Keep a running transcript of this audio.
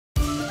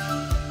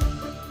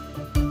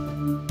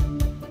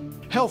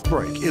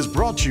HealthBreak is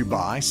brought to you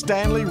by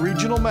Stanley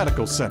Regional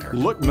Medical Center.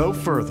 Look no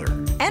further.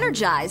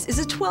 Energize is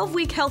a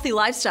 12-week healthy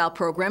lifestyle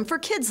program for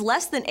kids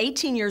less than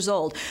 18 years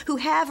old who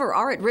have or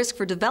are at risk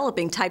for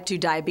developing type 2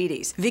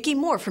 diabetes. Vicki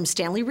Moore from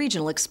Stanley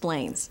Regional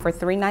explains. For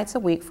 3 nights a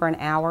week for an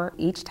hour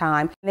each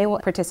time, they will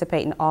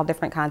participate in all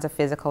different kinds of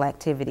physical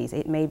activities.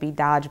 It may be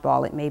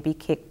dodgeball, it may be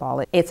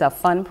kickball. It's a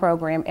fun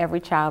program. Every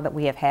child that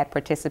we have had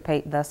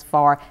participate thus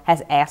far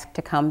has asked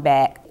to come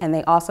back. And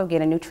they also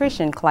get a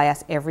nutrition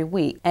class every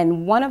week.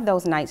 And one of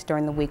those nights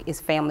during the week is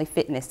family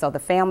fitness. So the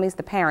families,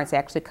 the parents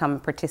actually come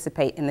and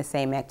participate in the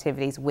same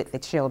activities with the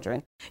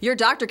children. Your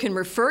doctor can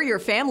refer your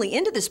family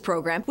into this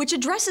program, which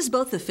addresses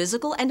both the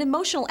physical and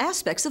emotional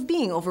aspects of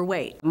being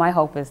overweight. My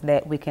hope is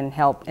that we can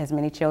help as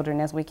many children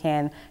as we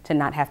can to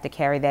not have to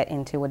carry that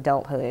into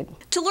adulthood.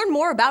 To learn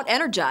more about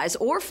Energize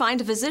or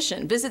find a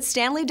physician, visit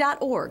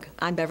stanley.org.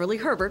 I'm Beverly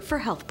Herbert for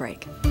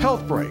HealthBreak.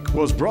 HealthBreak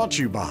was brought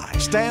to you by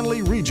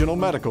Stanley Regional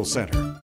Medical Center.